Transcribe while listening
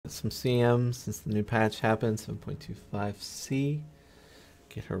some CM since the new patch happened, 7.25C.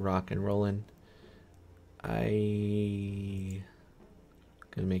 Get her rock and rolling. I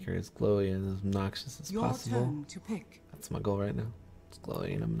gonna make her as glowy and as obnoxious as possible. Your turn to pick. That's my goal right now. It's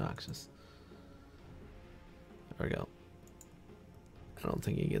glowy and obnoxious. There we go. I don't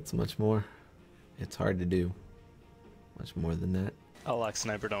think he gets much more. It's hard to do much more than that. I'll lock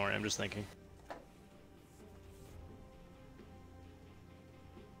sniper, don't worry, I'm just thinking.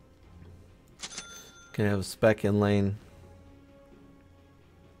 Gonna have a spec in lane.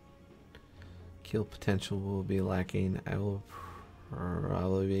 Kill potential will be lacking. I will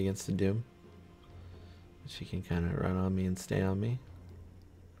probably be against the Doom. She can kind of run on me and stay on me.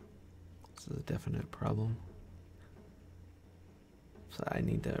 This is a definite problem. So I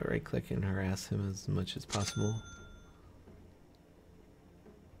need to right click and harass him as much as possible.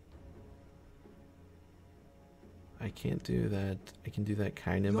 I can't do that. I can do that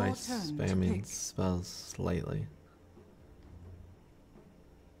kind of by spamming spells slightly.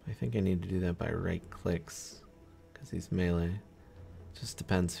 I think I need to do that by right clicks because he's melee. Just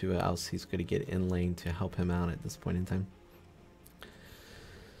depends who else he's going to get in lane to help him out at this point in time.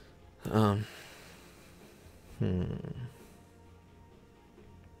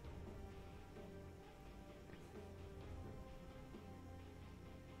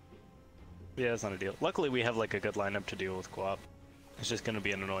 Yeah, it's not a deal. Luckily, we have like a good lineup to deal with co-op. It's just going to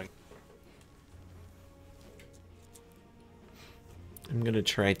be an annoying. I'm going to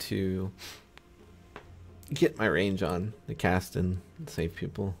try to get my range on the cast and save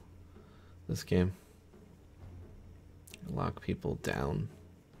people this game. Lock people down.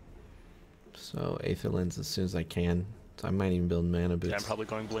 So Aether Lens as soon as I can. So I might even build mana boots. Yeah, I'm probably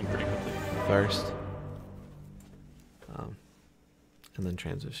going blink pretty quickly. First. And then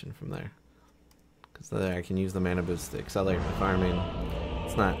transition from there. Because there I can use the mana boots to accelerate my farming.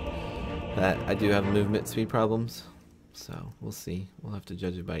 It's not that I do have movement speed problems. So we'll see. We'll have to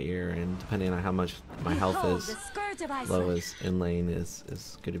judge it by ear, and depending on how much my health is, low as in lane is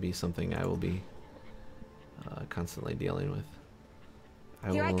going to be something I will be constantly dealing with.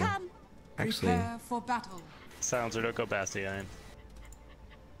 Here I come. Actually, prepare for battle. Silencer, don't go Bastion.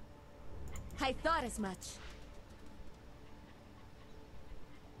 I thought as much.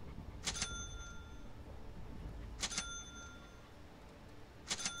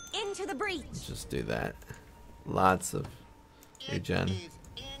 Into the breach. just do that. Lots of regen.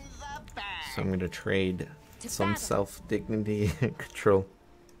 So I'm going to trade some self-dignity and control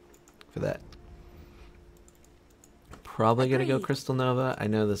for that. Probably going to go Crystal Nova. I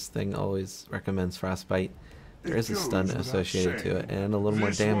know this thing always recommends Frostbite. There is a stun associated to it and a little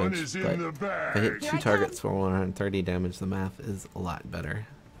more damage, but if I hit 2 targets for 130 damage, the math is a lot better.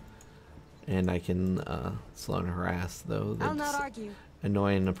 And I can slow and harass, though. I'll not argue.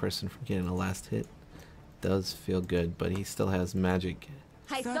 Annoying a person from getting a last hit does feel good, but he still has magic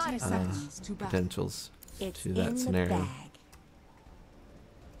potentials to that scenario.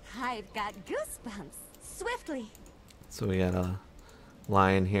 I've got goosebumps. Swiftly. So we got a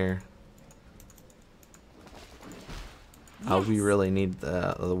lion here. We really need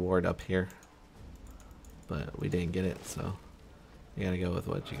the ward up here, but we didn't get it, so you gotta go with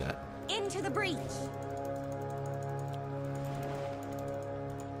what you got. Into the breach.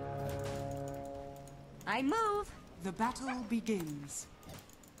 I move. The battle begins.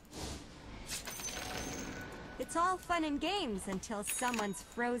 It's all fun and games until someone's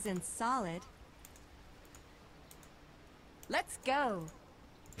frozen solid. Let's go.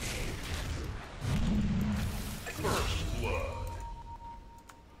 First blood.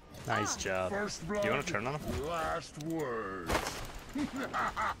 Nice job. First blood. Do you want to turn on him? Last words.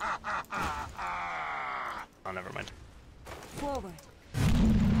 Oh, never mind. Forward.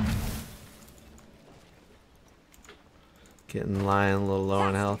 Getting lion a little low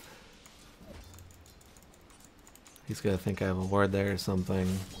on health. He's gonna think I have a ward there or something.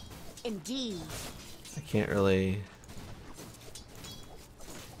 Indeed. I can't really.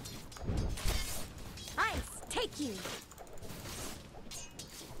 Ice, take you.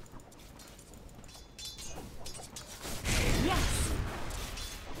 Yes.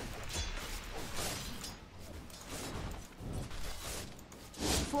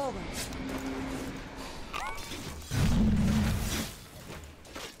 Forward.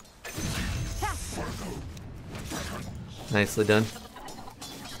 Nicely done.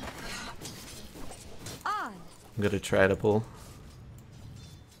 On. I'm gonna try to pull.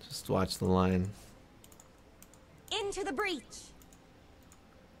 Just watch the line. Into the breach.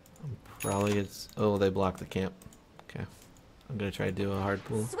 Probably it's. Oh, they blocked the camp. Okay. I'm gonna try to do a hard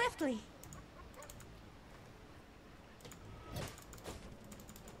pull. Swiftly.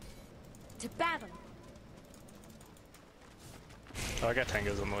 To battle. Oh, I got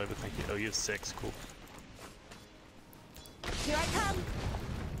tangos on the way, but thank you. Oh, you have 6. Cool. Here I come.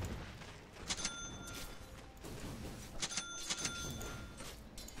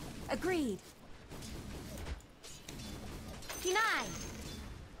 Agreed. Denied.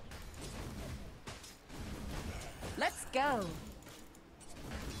 Let's go.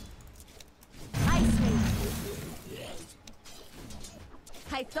 Ice Maiden.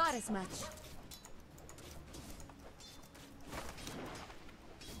 I thought as much.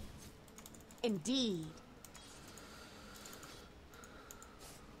 Indeed.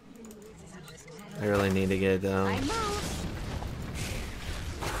 I really need to get I move.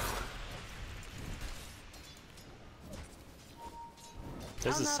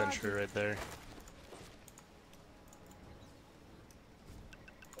 There's I'll a not sentry argue. right there.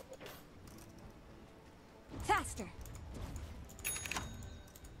 Faster.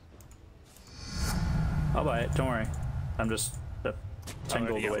 I'll buy it, don't worry. I'm just a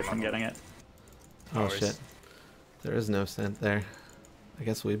tingled yeah, away I'm from on getting it. Oh Ours. shit. There is no scent there. I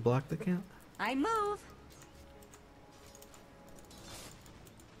guess we blocked the camp? I move.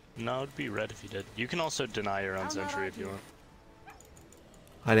 No, it'd be red if you did. You can also deny your own I'll not sentry if you argue. want.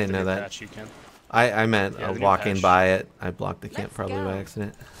 I didn't The know new that. patch you can. I meant Yeah, the new walking patch. by it. I blocked the camp Let's probably by go.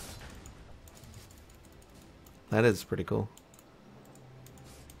 accident. That is pretty cool.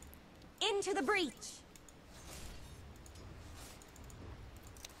 Into the breach.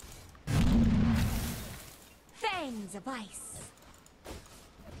 Fangs of ice.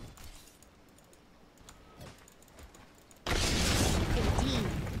 Indeed.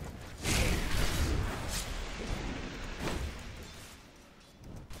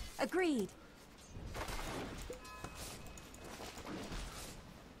 Agreed.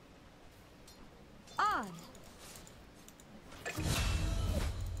 On.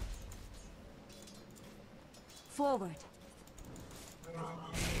 Forward.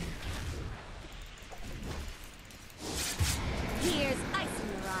 Here's ice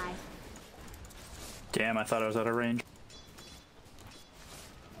in your eye. Damn, I thought I was out of range.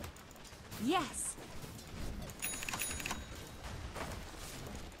 Yes.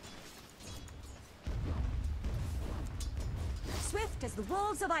 Swift as the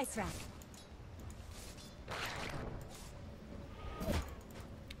wolves of Ice Rack.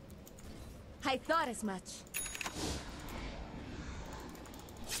 I thought as much.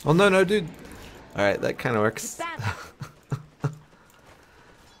 Oh no, no, dude. All right, that kind of To works. battle.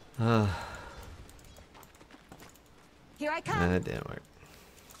 Here I come. That didn't work.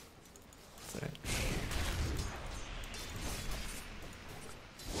 It's all right.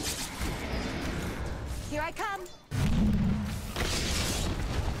 Here I come.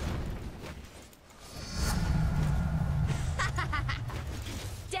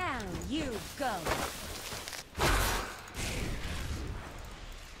 Down you go.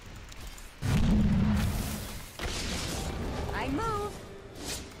 I move.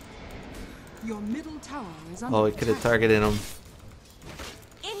 Your middle tower is under Oh, we could have attack. targeted him.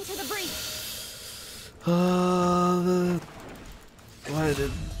 Into the breach. Why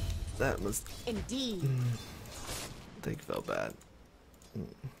did that Indeed. mistake felt bad?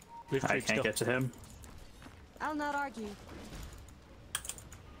 We have I 3 can't still. get to him. I'll not argue.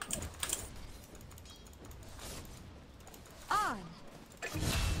 On.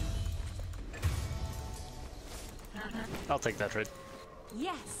 I'll take that trade.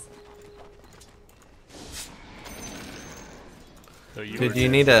 Yes. So you Dude, were you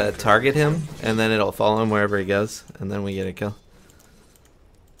need to target him, and then it'll follow him wherever he goes, and then we get a kill.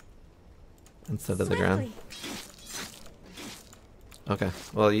 Instead of the ground. Swiftly. Okay,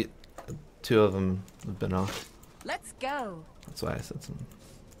 well, 2 of them have been off. Let's go. That's why I said something.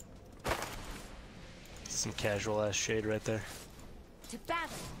 some casual ass shade right there. To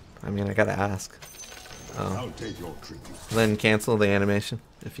battle. I mean, I gotta ask. Oh. I'll take your tribute. Then cancel the animation,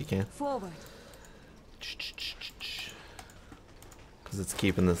 if you can. Forward. Because it's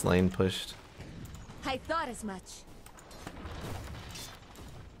keeping this lane pushed. I thought as much.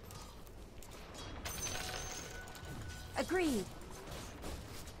 Agreed.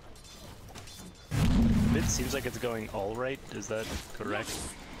 Mid seems like it's going all right. Is that correct?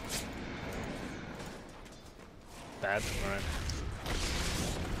 Yes. Bad? Alright.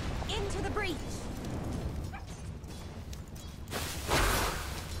 Into the breach.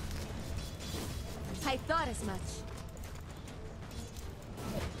 I thought as much.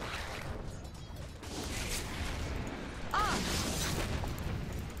 On.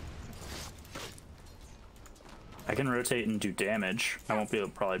 I can rotate and do damage. I won't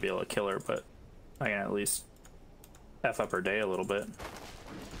probably be able to kill her, but I can at least F up her day a little bit.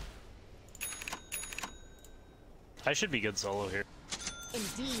 I should be good solo here.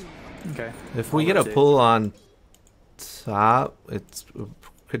 Indeed. Okay. If we I'll get a rotate. pull on top, it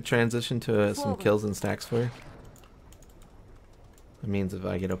could transition to some Forward. kills and stacks for her. That means if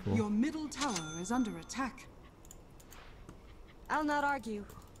I get a pull. Your middle tower is under attack. I'll not argue.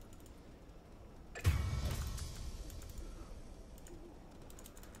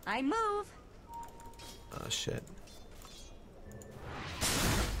 I move. Oh shit.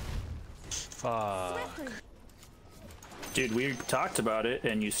 Fuck. Swiftly. Dude, we talked about it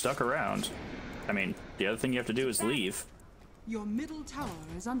and you stuck around. I mean, the other thing you have to do is leave. Your middle tower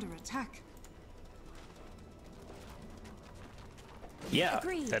is under attack. Yeah.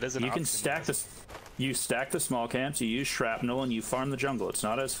 Agreed. That is an You can option. stack this. You stack the small camps, you use shrapnel, and you farm the jungle. It's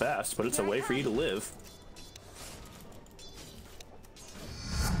not as fast, but it's a way for you to live.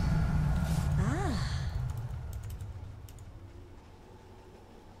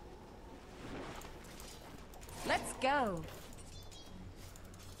 Let's go.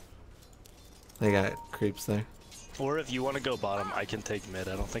 They got creeps there. Or if you want to go bottom, I can take mid.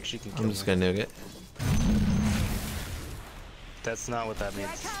 I don't think she can kill I'm just me. gonna nuke it. That's not what that Here I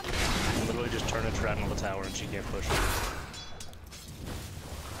means. come. I literally just turn a shrapnel the tower and she can't push.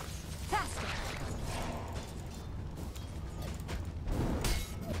 Faster.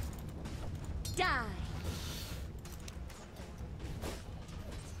 Die.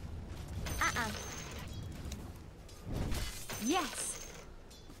 Yes.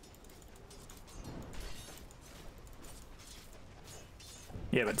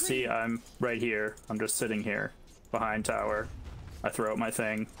 Yeah, but see, I'm right here. I'm just sitting here, behind tower. I throw out my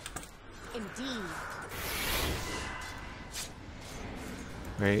thing. Indeed.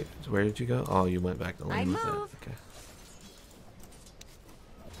 Right? Where did you go? Oh, you went back to I lane with it. move. Okay.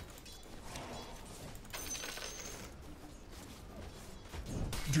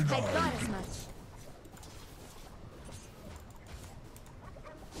 I Denied. thought as much.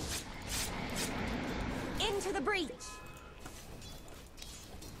 Into the breach.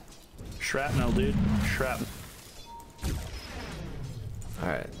 Shrapnel, dude. Shrapnel.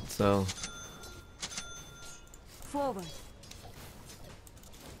 Alright, so Forward.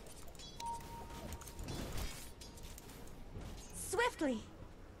 Swiftly.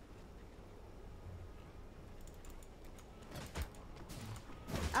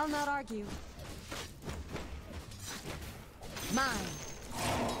 I'll not argue. Mine.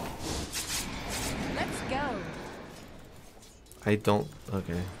 Let's go. I don't.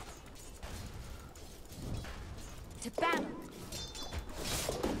 Okay. To battle.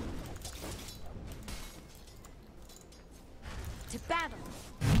 To battle.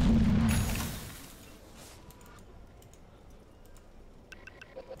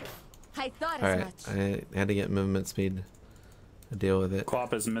 I thought as Alright, much. I had to get movement speed to deal with it.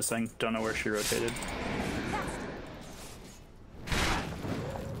 Quap is missing. Don't know where she rotated.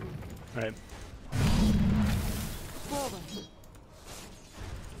 Alright. Forward.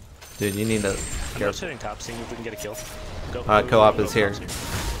 Dude, you need to. I'm rotating top, seeing if we can get a kill. Go. Co-op is here.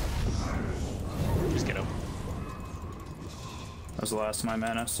 Just get him. That was the last of my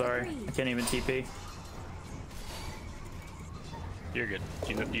mana. Sorry. I can't even TP. You're good.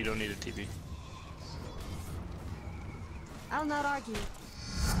 You don't need a TP. I'll not argue.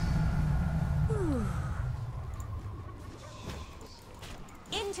 Whew.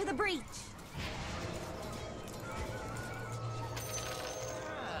 Into the breach.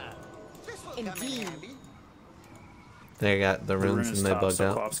 Indeed. They got the The rune runes is and they top, bugged so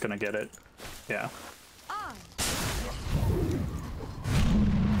out. Quap's gonna get it. Yeah. On.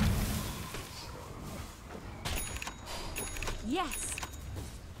 Yes.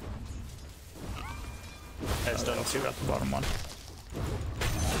 That's done Let's see too. about the bottom one.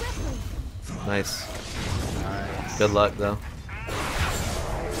 Swiftly. Nice. Nice. Good luck though. Here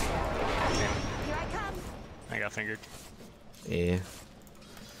I come. I got fingered. Yeah.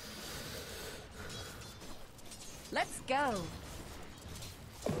 Let's go.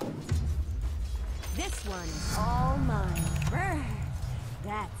 This one is all mine. Brr.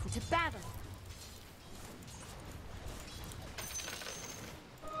 That's to battle.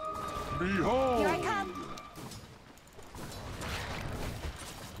 Behold! Here I come.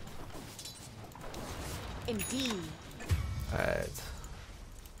 Indeed. Alright.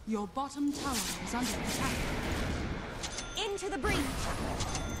 Your bottom tower is under attack. Into the breach.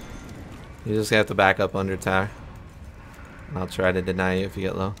 You just have to back up under tower. And I'll try to deny you if you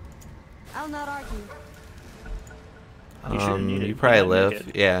get low. I'll not argue. You shouldn't need it. You You probably gotta make live.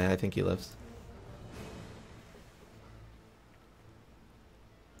 it. Yeah, I think he lives.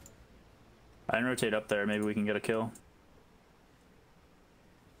 I didn't rotate up there. Maybe we can get a kill.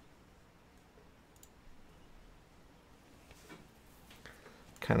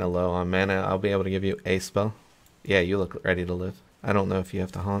 kind of low on mana. I'll be able to give you a spell. Yeah, you look ready to live. I don't know if you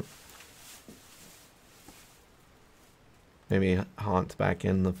have to haunt. Maybe haunt back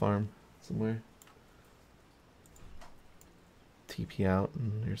in the farm somewhere. TP out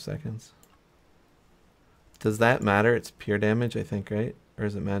in your seconds. Does that matter? It's pure damage, I think, right? Or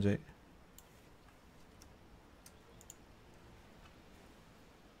is it magic?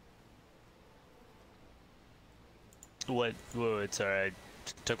 Wait, sorry, I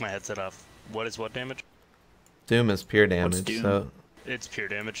took my headset off. What is what damage? Doom is pure damage, Doom? so It's pure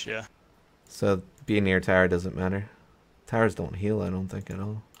damage, yeah. so being near tower doesn't matter. Towers don't heal, I don't think, at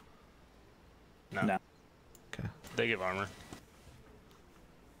all. No. No. Okay. They give armor.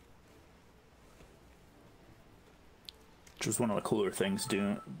 Which was one of the cooler things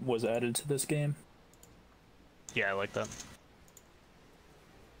Doom was added to this game. Yeah, I like that.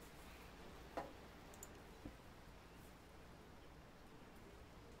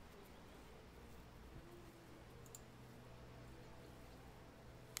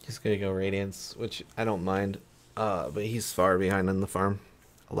 He's gonna go Radiance, which I don't mind, but he's far behind in the farm.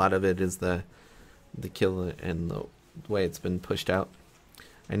 A lot of it is the kill and the way it's been pushed out.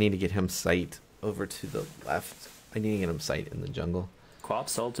 I need to get him sight over to the left. I need to get him sight in the jungle.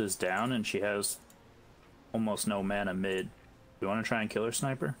 Quap's ult is down and she has almost no mana mid. You want to try and kill her,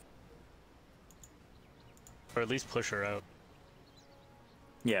 Sniper? Or at least push her out.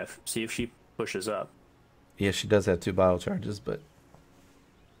 Yeah, see if she pushes up. Yeah, she does have 2 bottle charges, but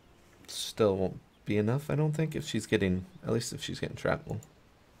still won't be enough, I don't think, if she's getting, at least if she's getting shrapnel.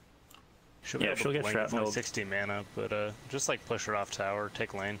 She'll be Yeah, able to she'll get blink with shrapnel. like 60 mana, but just like push her off tower,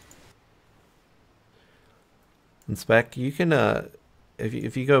 take lane. And Spec, you can,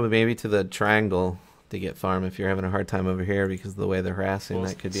 if you go maybe to the triangle to get farm, if you're having a hard time over here because of the way they're harassing, Well,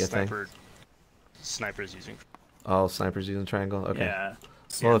 that could be a thing. Sniper's using. Oh, Sniper's using triangle? Okay. Yeah.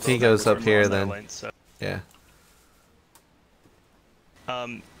 Well, if he goes up here, then... Lane, so. Yeah.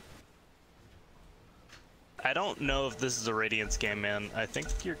 I don't know if this is a Radiance game, man. I think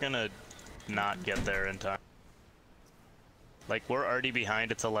you're gonna not get there in time. Like, we're already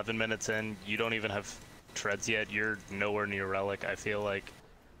behind. It's 11 minutes in. You don't even have treads yet. You're nowhere near Relic, I feel like.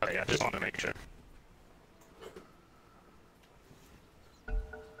 Okay, I just want to make sure.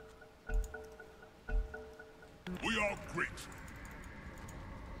 We are great.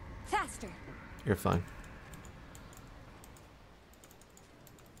 Faster. You're fine.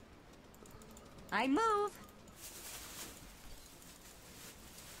 I move.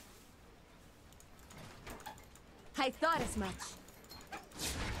 I thought as much.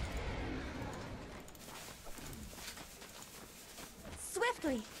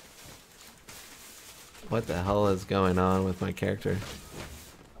 Swiftly. What the hell is going on with my character?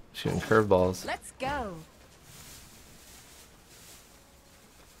 Shooting curveballs. Let's go.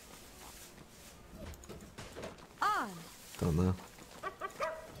 On. Don't know.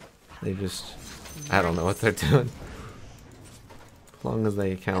 They just... I don't know what they're doing. As long as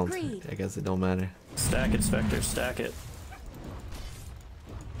they count, Agreed. I guess it don't matter. Stack it, Spectre, stack it.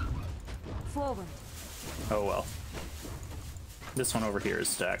 Forward. Oh well. This one over here is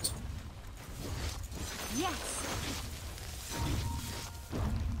stacked. Yes.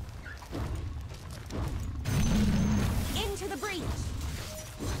 Into the breach.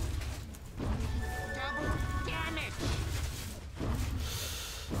 Double damage.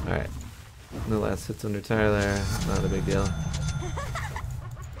 Alright. The last hits under tire there. Not a big deal.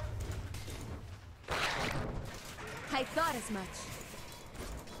 I thought as much.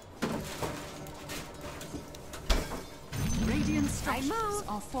 Radiant structures move.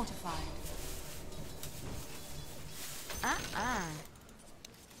 are fortified.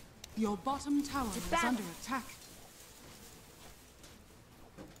 Your bottom tower is battle. under attack.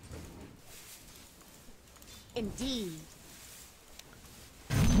 Indeed.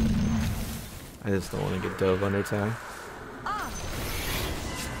 I just don't want to get dove under tire. On.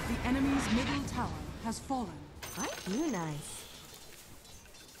 The enemy's middle tower has fallen. Aren't you nice?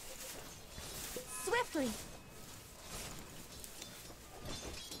 Swiftly.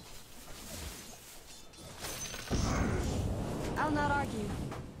 I'll not argue.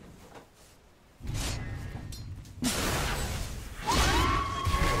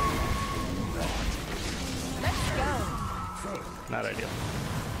 Let's go. Not ideal.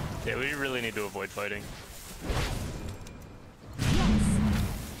 Yeah, we really need to avoid fighting. Yes.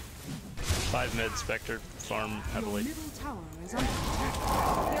 5 mid, Spectre, farm Your heavily. middle tower is under attack.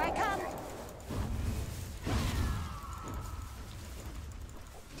 Here I come.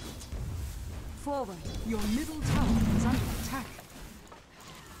 Forward. Your middle tower is under attack.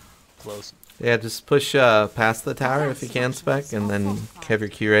 close. Yeah, just push past the tower if you can, Spec, and then have your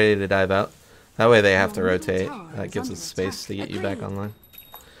Q ready to dive out. That way they have to rotate. That gives us space to get you back online.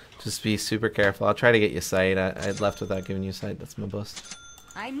 Just be super careful. I'll try to get you sight. I left without giving you sight. That's my bust.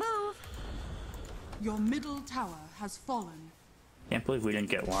 I move. Your middle tower has fallen. Can't believe we didn't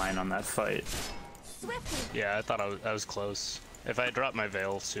get line on that fight. Swiftly. Yeah, I thought I was close. If I had dropped my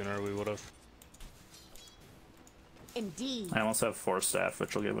veil sooner, we would have. Indeed. I almost have Force Staff,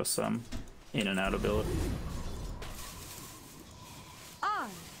 which will give us some in and out ability. On.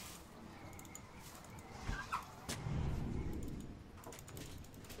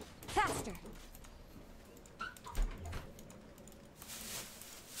 Faster.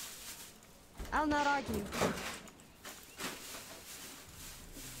 I'll not argue.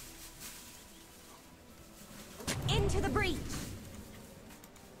 Into the breach.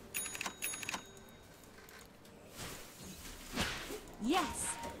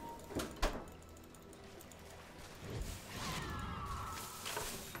 Yes.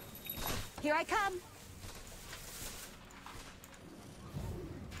 Here I come.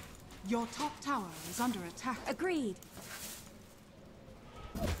 Your top tower is under attack. Agreed.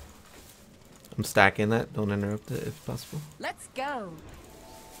 I'm stacking that. Don't interrupt it if possible. Let's go.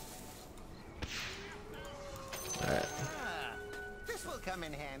 Alright. This will come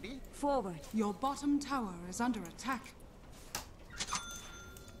in handy. Forward. Your bottom tower is under attack.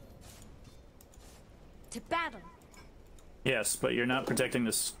 To battle. Yes, but you're not protecting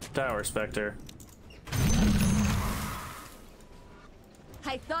this tower, Spectre.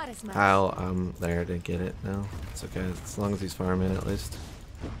 I thought as much. I'm there to get it now. It's okay, as long as he's farming at least.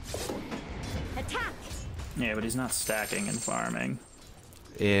 Attack. Yeah, but he's not stacking and farming.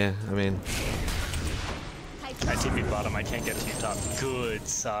 Yeah, I mean, I TP bottom, I can't get to you top. Good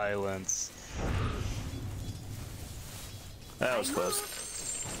silence. That was close.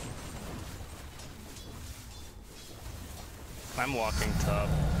 I'm walking top.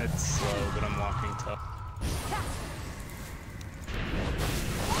 It's slow, but I'm walking top.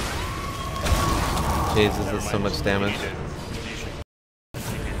 Jesus, Never that's so mind. much damage. You should-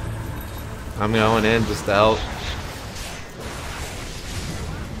 I'm going in just to help.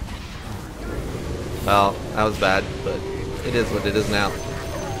 Well, that was bad, but it is what it is now.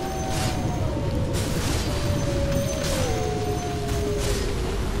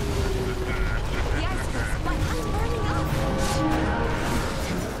 Yes, but I'm burning up.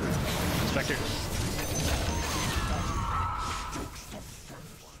 Spectre.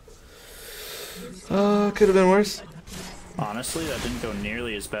 Could have been worse. Honestly, that didn't go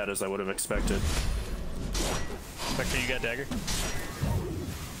nearly as bad as I would have expected. Spectre, you got dagger?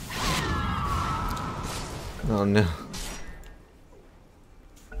 Oh no. No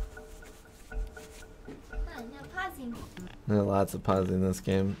pausing. There are lots of pausing in this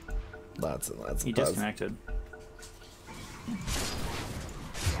game. Lots and lots He of pausing. disconnected.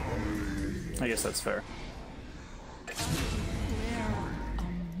 I guess that's fair.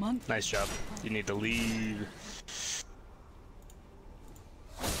 A month. Nice job. You need to leave.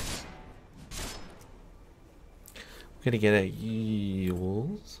 I'm gonna get a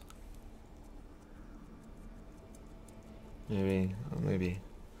Yules. Maybe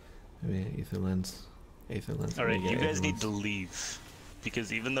Aether Lens. Aether Lens. Alright, Let me you get guys Aether need Lens. to leave.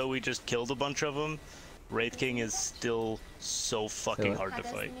 Because even though we just killed a bunch of them, Wraith King is still so fucking what? hard to How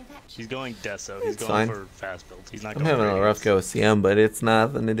does fight. the new patch? He's going Deso. He's It's going fine. for fast builds. He's not I'm going having for a rough radiance. go with CM, but it's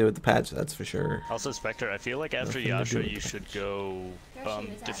nothing to do with the patch, that's for sure. Also, Spectre, I feel like after Nothing to do Yasha, with you the should go Yoshi was out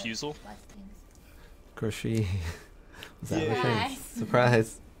of Diffusal. lots of things. Crochet. Was that the Surprise. thing?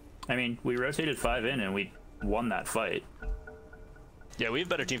 Surprise. I mean, we rotated 5 in and we won that fight. Yeah, we have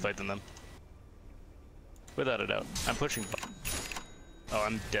better team fight than them. Without a doubt. I'm pushing. Oh,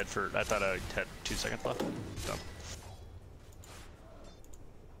 I'm dead for. I thought I had 2 seconds left. Dumb.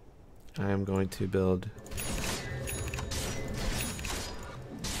 I am going to build.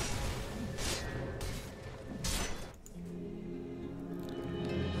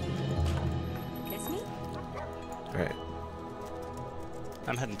 This me? Alright.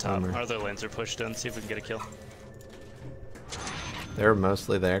 I'm heading top. Bummer. Our other lanes are pushed in. See if we can get a kill. They're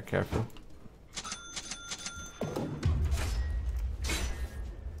mostly there, careful.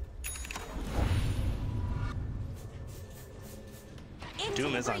 Into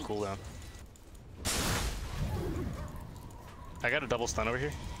Doom the is on breach. cooldown. I got a double stun over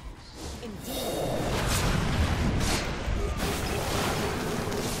here. Indeed.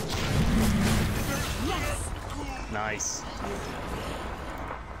 Yes. Nice.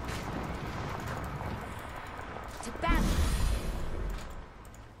 To battle.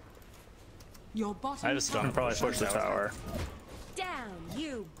 Your bottom I have a stun. tower I'll probably push the tower. Down.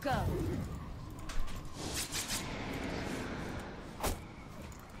 You go.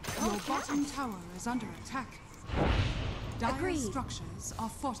 Your bottom tower is under attack. Dire Agreed. structures are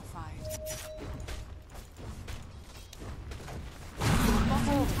fortified. Your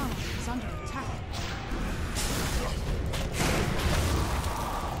bottom tower is under attack.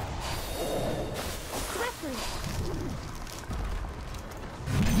 Swiftly.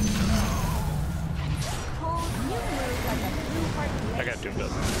 Cold, you move like a blue heart. I got doomed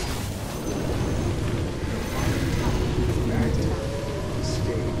up.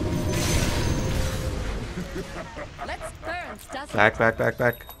 Let's burn stuff.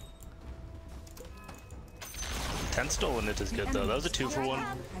 Back. 10 stolen it is good though. That was a 2-for-1.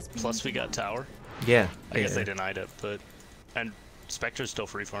 Plus we got tower. Yeah. I guess yeah. they denied it, but and Spectre's still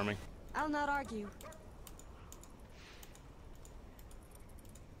free farming. I'll not argue.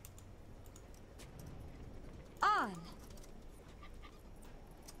 On.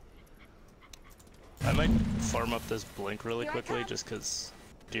 I might farm up this blink really Here I quickly come. just because,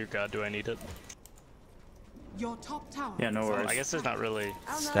 dear God, do I need it? Your top tower. Yeah, no is worries. I guess there's not really.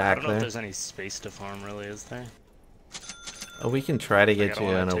 I'll not I Stack don't know if there. there's any space to farm really, is there? Oh, we can try to Like, I get don't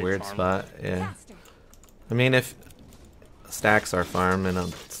you wanna in a take weird farm. spot. Yeah. Faster. I mean, if stacks are farm in a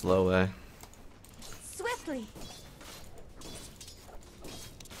slow way. Swiftly.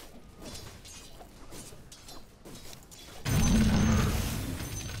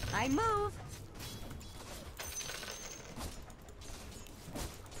 I move.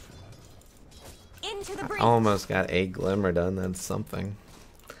 Into the breach. Almost got a glimmer done. That's something.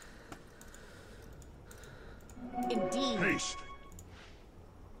 Indeed. Haste.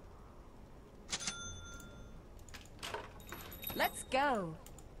 Let's go.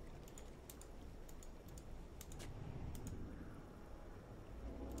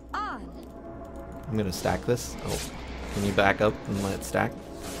 On. I'm gonna stack this. Oh, can you back up and let it stack?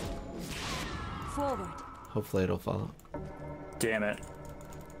 Forward. Hopefully it'll follow. Damn it.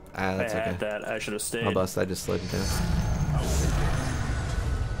 Ah, that's I had okay. that. I should have stayed. My bust. I just slowed you down.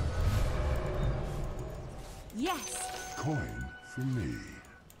 Yes. Coin for me.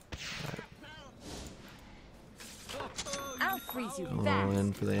 I'll freeze you Going all fast.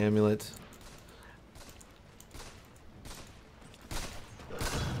 in for the amulet.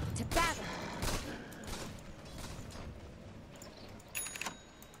 To battle.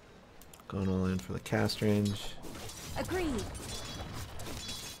 Going all in for the cast range. Agreed.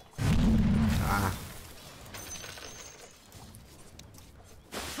 Ah,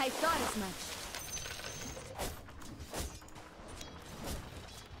 I thought as much.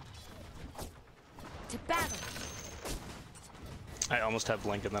 To battle. I almost have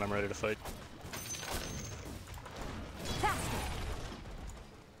blink and then I'm ready to fight. Faster.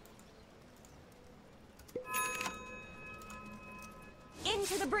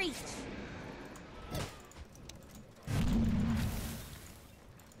 Into the breach.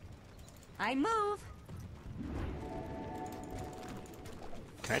 I move.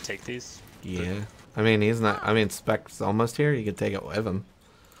 Can I take these? yeah. I mean, he's not. I mean, Spec's almost here. You could take it with him.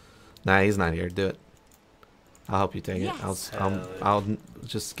 Nah, he's not here. Do it. I'll help you take it. Yes. I'll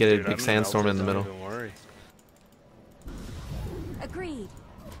just get a Dude, big I'm sandstorm in melted, the don't middle. even worry. Agreed.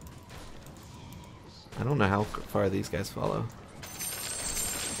 I don't know how far these guys follow.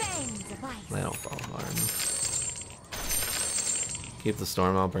 Fangs of ice. They don't follow far enough. Keep the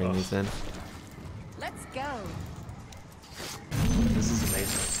storm. I'll bring these in. Let's go. This is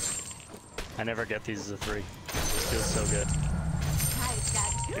amazing. I never get these as a 3. This feels so good. I've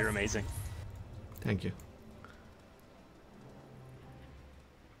got You're amazing. Thank you.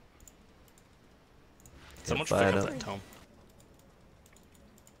 Someone Yeah, should pick fire up it that tome.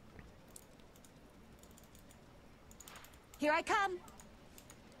 Here I come.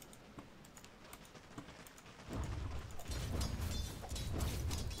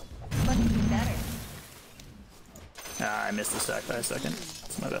 Looking better. Ah, I missed the stack by a second.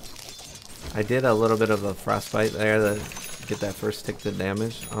 That's my bad. I did a little bit of a frostbite there to get that first tick to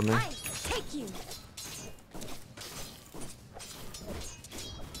damage on there. Ice, take you.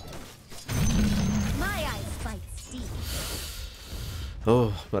 My ice bites deep.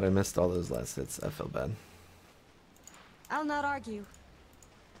 Oh, but I missed all those last hits. I felt bad. I'll not argue.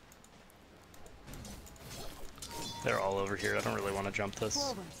 They're all over here. I don't really want to jump this.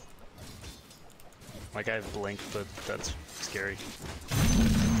 Forward. Like, I have blink, but that's scary.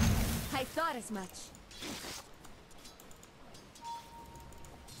 I thought as much.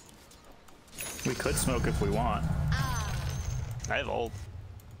 We could smoke if we want. I have ult.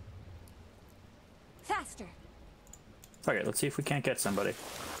 Faster. Okay, let's see if we can't get somebody.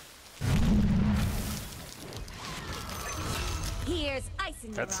 Here's ice in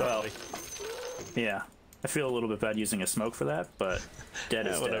your That's eye. ugly. Yeah. I feel a little bit bad using a smoke for that, but dead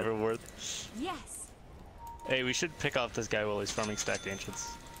Yeah, is whatever, dead. worth. Yes. Hey, we should pick off this guy while he's farming stacked ancients.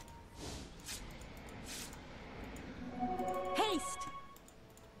 Haste.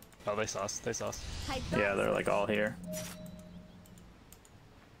 Oh, they saw us. They saw us. Yeah, they're like all here.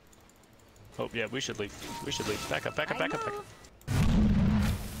 Oh, yeah, we should leave. We should leave. Back up, back up, back up, back up.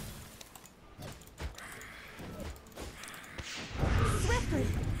 Swiftly.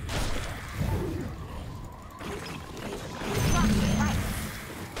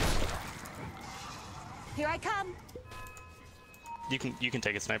 Here I come. You can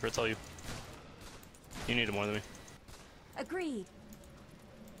take it, sniper. It's all you. You need it more than me. Agreed.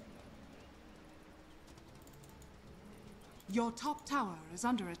 Your top tower is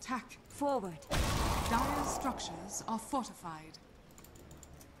under attack. Forward. Dire structures are fortified.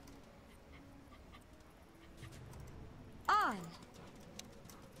 On.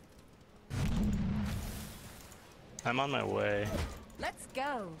 I'm on my way. Let's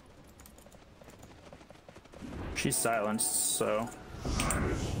go. She's silenced, so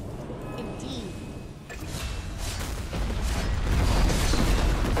Indeed.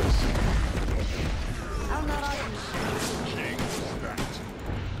 I'll not argue.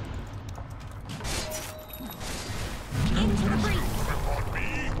 Into the breach.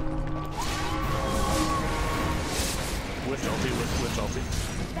 Lift ulti, lift ulti.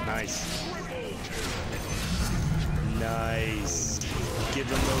 Nice. Nice. Give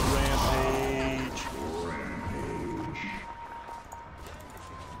them the rampage.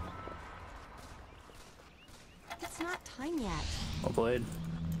 It's not time yet. well played.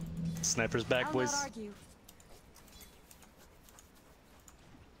 Sniper's back, I'll boys. not argue.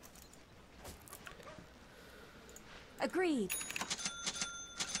 Agreed.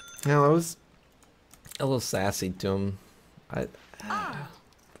 Yeah, I was a little sassy to him. I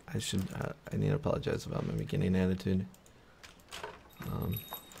should. I need to apologize about my beginning attitude.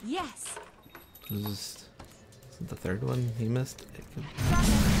 Yes. This is it the third one he missed. It could-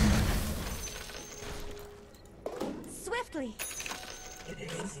 Swiftly.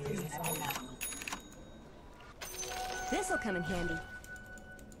 This'll come in handy.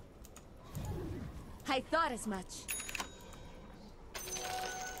 I thought as much.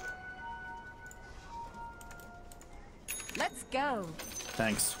 Let's go.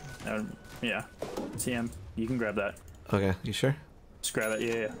 Thanks. Yeah. TM, you can grab that. Okay, you sure? Just grab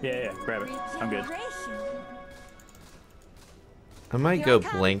it. Yeah. Grab it. I'm good. Regeneration. I might Here go I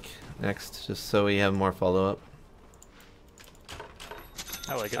come. blink next, just so we have more follow up.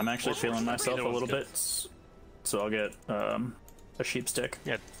 I like it. I'm actually feeling myself a Either one's little good. bit, so I'll get a sheep stick.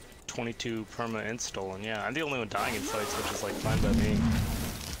 Yeah, 22 perma int stolen. Yeah, I'm the only one dying in fights, which is like fine by me.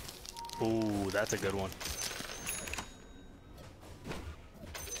 Ooh, that's a good one.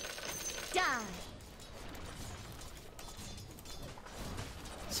 Die.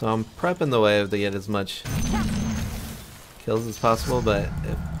 So I'm prepping the wave to get as much kills as possible, but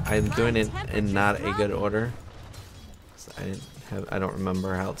if I'm doing it in not a good order. 'Cause I don't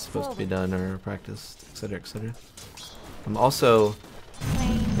remember how it's supposed to be done or practiced, etc., etc. I'm also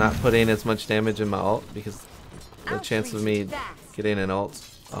not putting as much damage in my ult because the chance of me getting an ult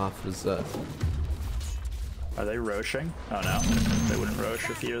off is Are they roshing? Oh no, they wouldn't rosh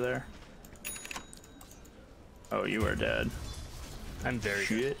if you're there. Oh, you are dead. I'm very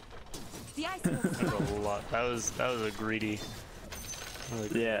good. Shit. The ice will That was a lot. That was a greedy. really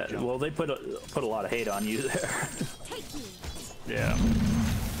greedy Yeah. jump. Well, they put a lot of hate on you there. take you. Yeah.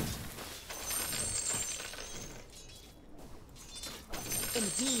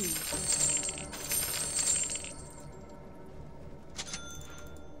 Indeed.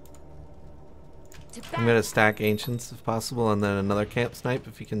 To I'm gonna stack ancients if possible, and then another camp snipe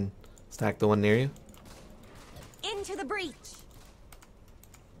if you can stack the one near you. Into the breach.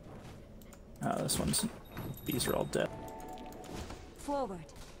 This one's. These are all dead. Forward.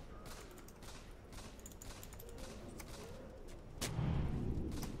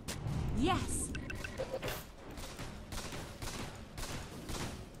 Yes.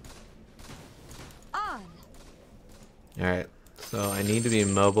 On. Alright, so I need to be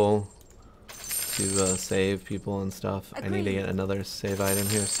mobile to save people and stuff. I need to Agreed. get another save item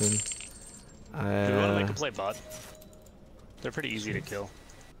here soon. Do we want to make Get a play bot? They're pretty easy to kill.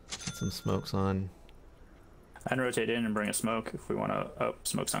 some smokes on. I can rotate in and bring a smoke if we want to. Oh,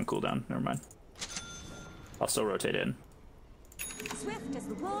 smoke's on cooldown. Never mind. I'll still rotate in. Swift as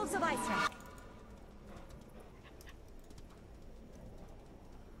the wolves of Iceland.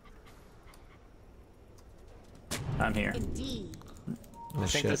 I'm here. Indeed. Oh I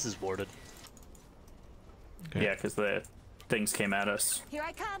think shit. this is warded. Okay. Yeah, because the things came at us. Here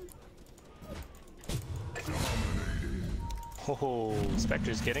I come. Oh,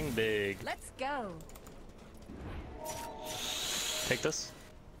 Spectre's getting big. Let's go. Take this.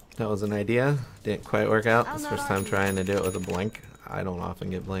 That was an idea. Didn't quite work out. I'll It's not first time argue. trying to do it with a blink. I don't often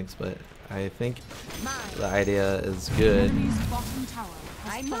get blinks, but I think Mine. the idea is The good. enemy's bottom tower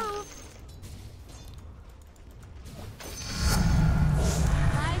has I fallen. move.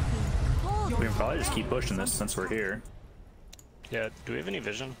 I feel cold. We can probably just keep pushing this since we're here. Yeah, do we have any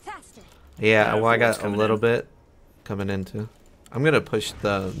vision? Faster. Yeah, well, I what's got a coming little in. bit coming in too. I'm gonna push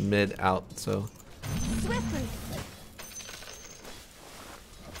the mid out, so Swiftly.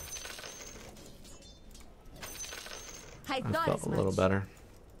 I I thought felt as a little much. better.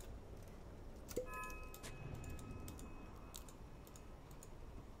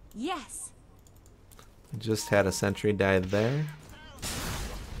 Yes. Just had a sentry die there.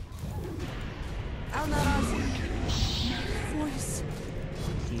 I'll not argue. Voice.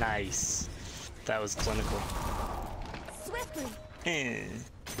 Nice. That was clinical. Swiftly. Eh.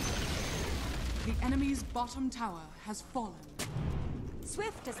 The enemy's bottom tower has fallen.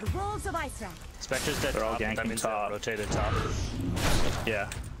 Swift as the wolves of Ice Wrath. Spectre's dead They're all top. That ganking means top. they rotated top. Yeah.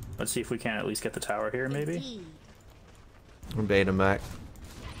 Let's see if we can at least get the tower here, maybe. Indeed. We're baiting back.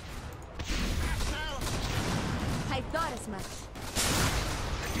 I thought as much.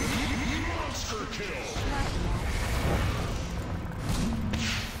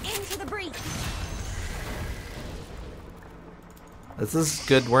 Into the breach. This is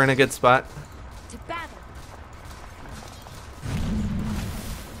good. We're in a good spot. To battle.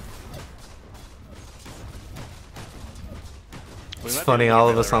 We It's might be funny, able to all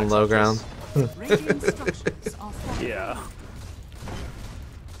get of us another on low X ground. off Radiant structures are falling. Yeah. this.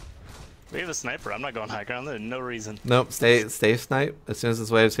 We have a sniper. I'm not going high ground. There's no reason. Nope, stay snipe. As soon as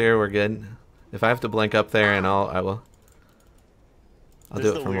this wave's here, we're good. If I have to blink up there, and I will. I'll This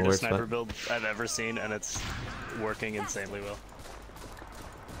do is it the from a weird weirdest sniper spot. build I've ever seen, and it's working insanely well.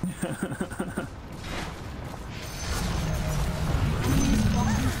 Enemy's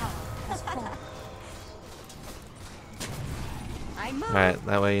bottom tower has fallen. I move. Alright,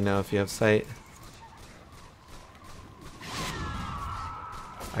 that way you know if you have sight.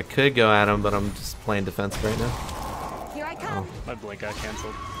 I could go at him, but I'm just playing defensive right now. Here I come. My blink got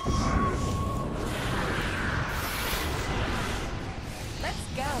canceled. Let's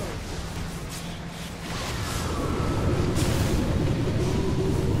go.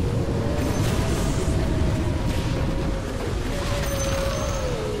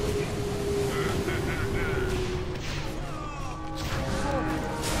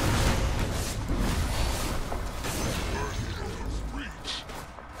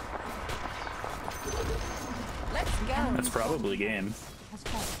 Let's go. That's probably game. Has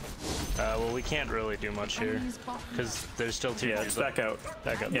fallen. Well, we can't really do much here Enemy's bottom because there's still two. Yeah, tiers it's up. back out.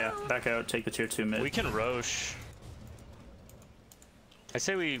 Back up. Yeah, back out, take the tier 2 mid. We can Roche. I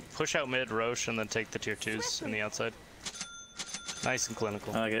say we push out mid, Roche, and then take the tier 2s in the outside. Nice and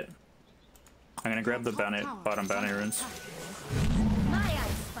clinical. I like it. I'm gonna grab the bounty, bottom bounty runes. My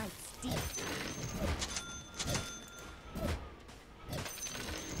eyes fight deep.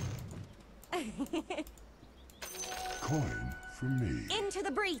 Coin for me. Into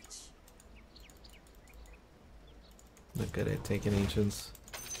the breach. Look good at taking ancients.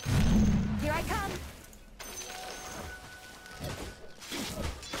 Here I come.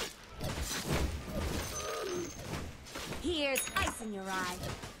 Here's ice in your eye.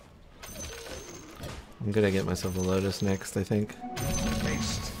 I'm gonna get myself a Lotus next, I think.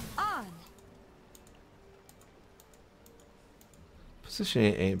 On.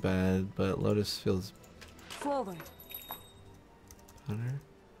 Positioning ain't bad, but Lotus feels Forward. better.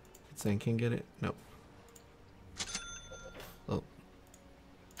 Zane can get it? Nope. Oh,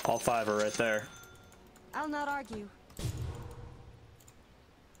 All 5 are right there. I'll not argue.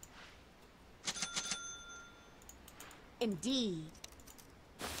 Indeed.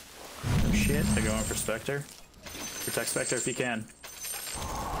 Oh shit, they're going for Spectre. Protect Spectre if you can.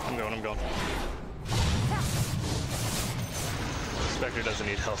 I'm going. Spectre doesn't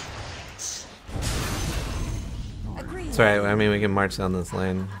need help. Agreed. it's alright. I mean, we can march down this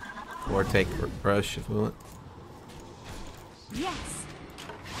lane. Or take Roche if we want. Yes.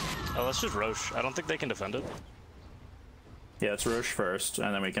 Oh, let's just Roche. I don't think they can defend it. Yeah, it's Roche first,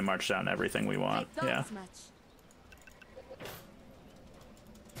 and then we can march down everything we I want. thought Yeah. as much.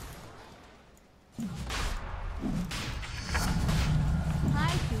 I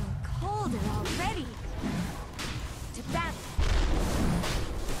feel colder already. To battle.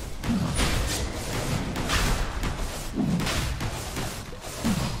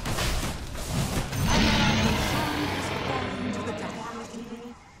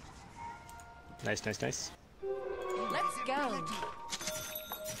 Nice, nice, nice. Let's go.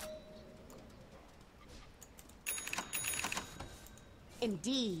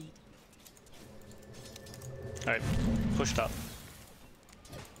 Indeed. Alright, push top.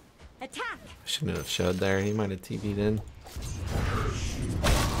 Attack. Shouldn't have showed there. He might have TV'd in.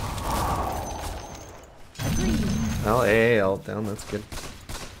 Agreed. Oh, hey, all down. That's good.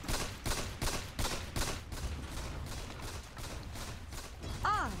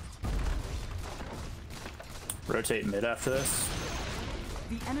 On. Rotate mid after this.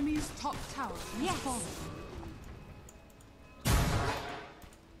 The enemy's top tower has Yes. fallen.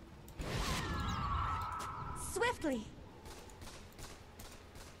 Swiftly.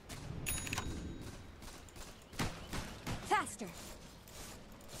 Faster.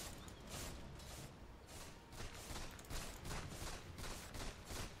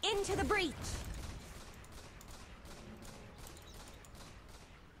 Into the breach.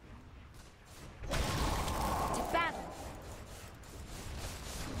 To battle.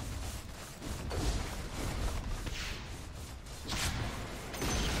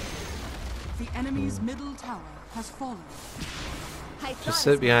 The enemy's middle tower has fallen. I thought Just as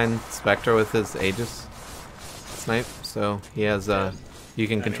sit much. behind Spectre with his Aegis snipe, so he has you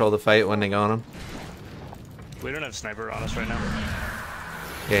can control the fight when they go on him. We don't have sniper on us right now.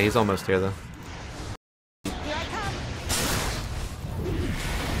 Yeah, he's almost here though. Here I come.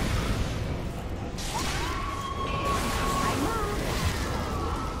 I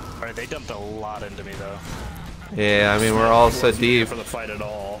move. Alright, they dumped a lot into me though. Yeah, I mean we're all so Wasn't here deep. for the fight at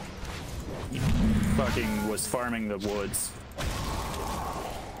all. He fucking was farming the woods.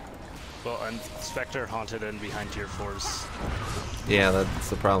 Well, and Spectre haunted in behind tier 4s. Yeah, that's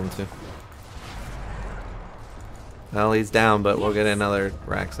the problem too. Well, he's down, but we'll get another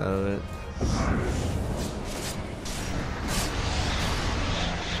Rax out of it.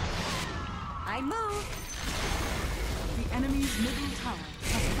 I move. The enemy's middle tower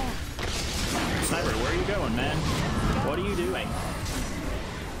has fallen. Sniper, where are you going, man? What are you doing?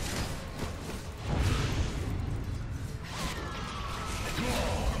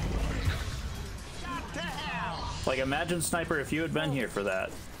 Like, imagine, Sniper, if you had been here for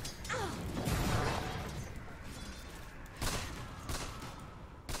that.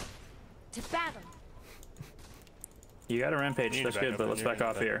 To battle. You got a rampage, You need that's to back good, up but in let's here, back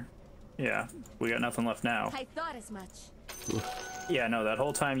off back. here. Yeah, we got nothing left now. I thought as much. Yeah, no, that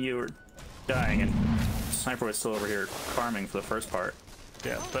whole time you were dying and Sniper was still over here farming for the first part.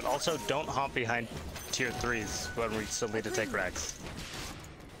 Yeah, but also don't haunt behind tier 3s when we still need to take Rax.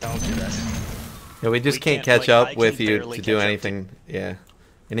 Don't do that. Yeah, we just We can't can't, catch like, I up with can you barely to do catch up to- anything. Yeah,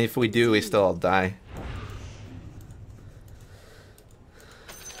 and if we do, we still all die.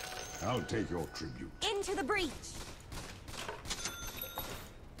 I'll take your tribute. Into the breach.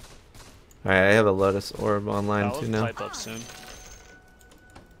 All right, I have a Lotus Orb online I'll too now. pipe up soon.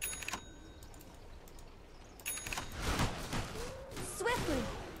 Swiftly.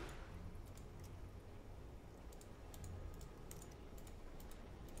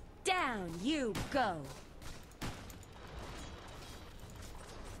 Down you go.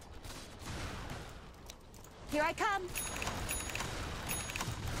 Here I come.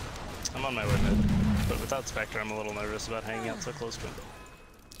 I'm on my way mid, but without Spectre, I'm a little nervous about hanging out so close to him.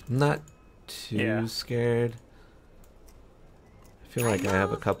 I'm not too Yeah. scared. I feel like I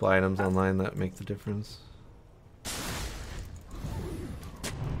have a couple items online that make the difference.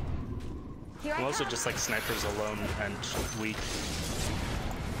 Here I'm I also come. just like snipers alone and weak.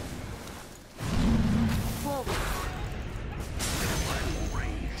 Forward.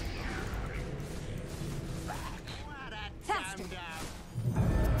 Faster.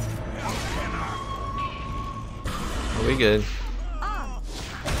 Are we good? On.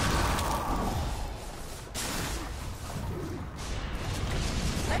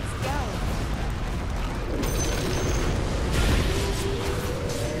 Let's go.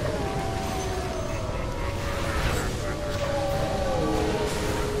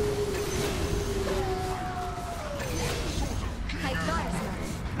 I thought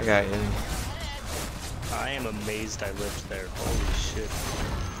as much. I got you. I am amazed I lived there. Holy shit.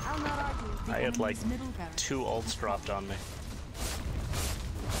 I'll not argue. The I had like enemy's middle barracks 2 ults dropped on me.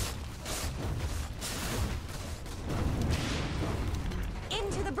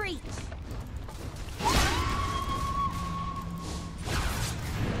 Into the breach.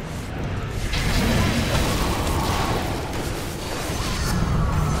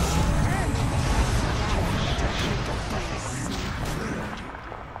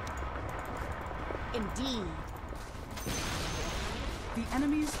 Indeed. The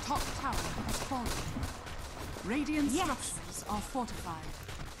enemy's top tower has fallen. Radiant Yes. structures are fortified.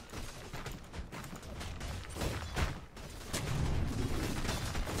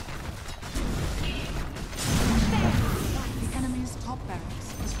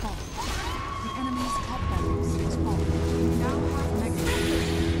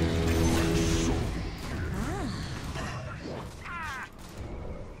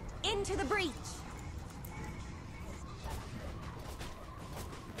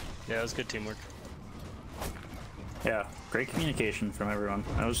 Yeah, it was good teamwork. Yeah, great communication from everyone.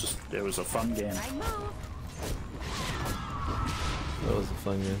 It was a fun game. I move. That was a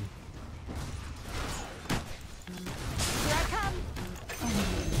fun game. Here I come.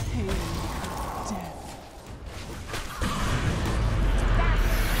 Pain, death.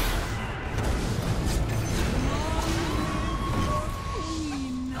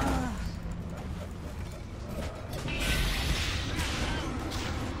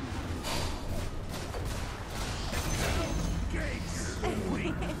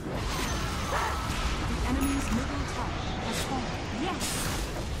 Queen. The enemy's middle tower has fallen. Yes.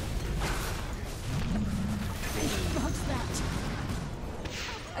 What's that?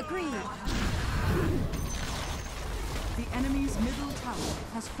 Agreed. The enemy's middle tower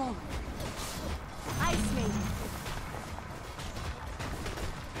has fallen. Ice Maiden.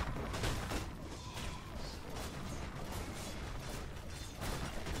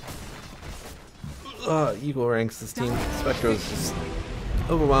 Eagle ranks this team. Spectro's just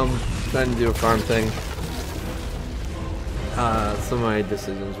overwhelmed, trying to do a farm thing. Some of my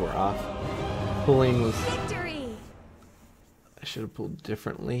decisions were off. Pulling was... Victory. I should have pulled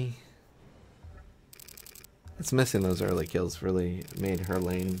differently. It's missing those early kills really made her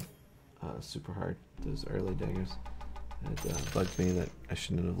lane super hard. Those early daggers. It bugged me that I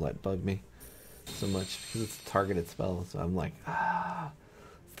shouldn't have let bug me so much because it's a targeted spell. So I'm like,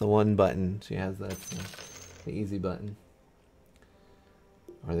 it's the one button she has. That's the easy button,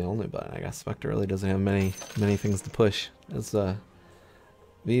 or the only button. I guess Spectre really doesn't have many things to push. As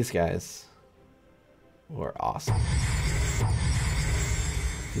these guys were awesome.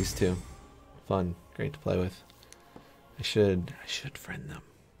 These two, fun, great to play with. I should friend them.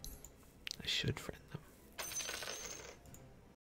 I should friend them.